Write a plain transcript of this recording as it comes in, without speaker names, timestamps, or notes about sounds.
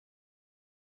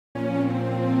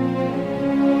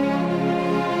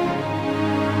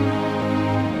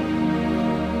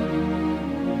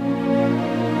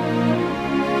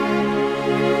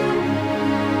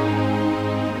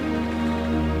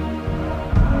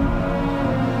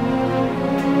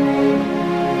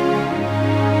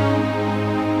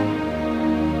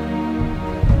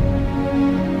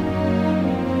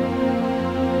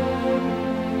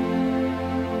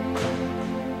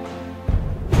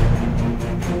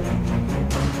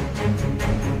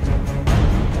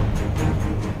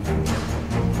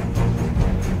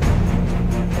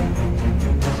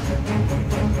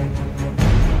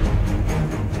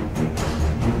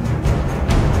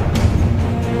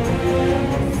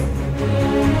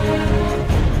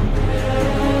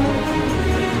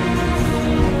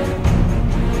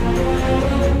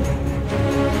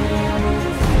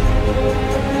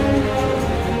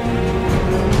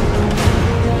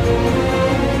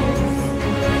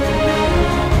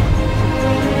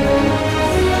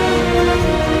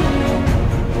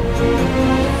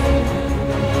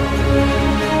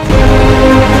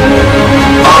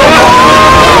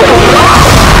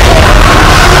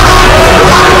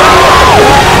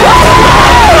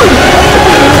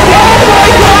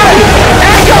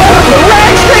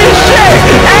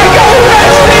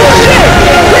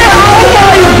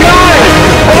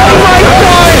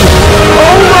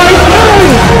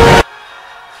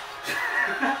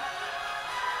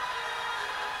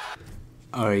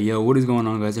Alright, yo, what is going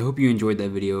on, guys? I hope you enjoyed that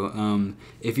video.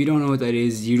 If you don't know what that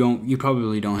is, you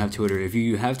probably don't have Twitter. If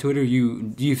you have Twitter,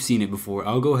 you've seen it before.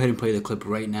 I'll go ahead and play the clip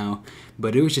right now,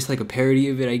 but it was just like a parody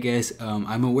of it, I guess.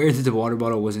 I'm aware that the water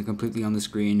bottle wasn't completely on the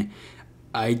screen.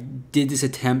 I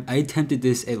attempted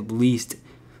this at least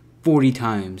 40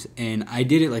 times, and I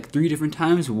did it like 3 different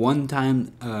times. One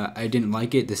time I didn't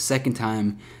like it. The second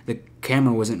time the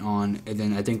camera wasn't on, and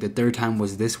then I think the third time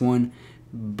was this one,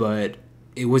 but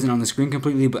it wasn't on the screen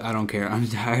completely. But I don't care. I'm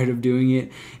tired of doing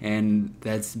it, and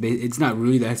it's not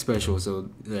really that special. So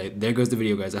there goes the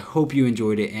video, guys. I hope you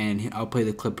enjoyed it, and I'll play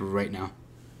the clip right now.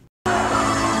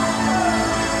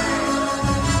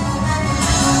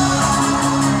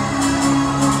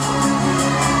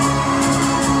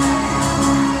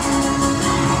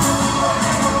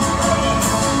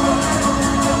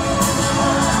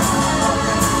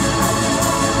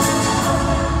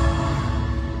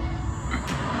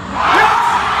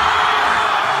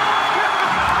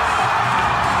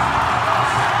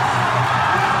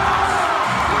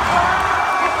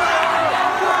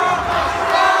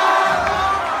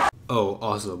 Oh,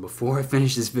 also, before I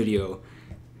finish this video,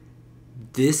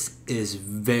 this is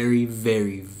very,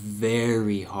 very,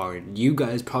 very hard. You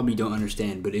guys probably don't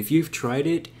understand, but if you've tried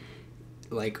it,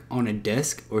 like on a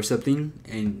desk or something,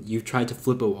 and you've tried to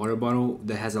flip a water bottle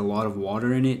that has a lot of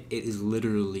water in it, it is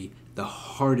literally the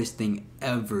hardest thing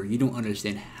ever. You don't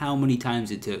understand how many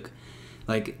times it took.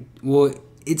 Like, well,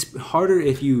 it's harder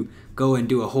if you go and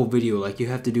do a whole video. Like, you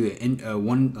have to do it in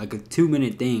like a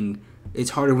 2-minute thing.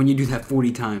 It's harder when you do that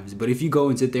 40 times. But if you go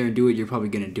and sit there and do it, you're probably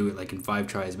gonna do it like in 5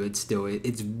 tries. But still,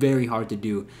 it's very hard to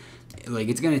do. Like,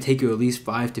 it's gonna take you at least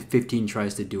 5 to 15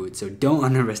 tries to do it. So don't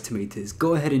underestimate this.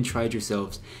 Go ahead and try it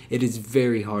yourselves. It is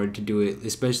very hard to do it.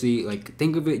 Especially, like,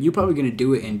 think of it. You're probably gonna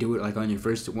do it like on your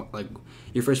first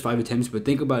 5 attempts. But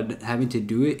think about having to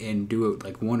do it and do it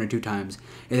like 1 or 2 times.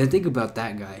 And then think about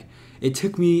that guy. It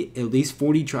took me at least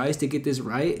 40 tries to get this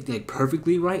right, like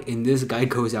perfectly right, and this guy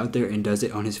goes out there and does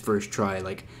it on his first try,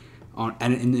 like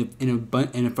in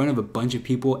front of a bunch of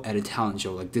people at a talent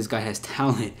show. Like, this guy has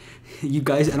talent. You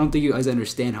guys, I don't think you guys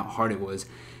understand how hard it was,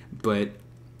 but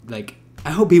like,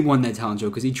 I hope he won that talent show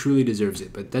because he truly deserves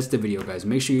it. But that's the video, guys.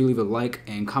 Make sure you leave a like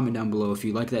and comment down below if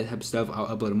you like that type of stuff.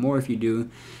 I'll upload more if you do,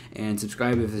 and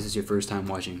subscribe if this is your first time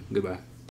watching. Goodbye.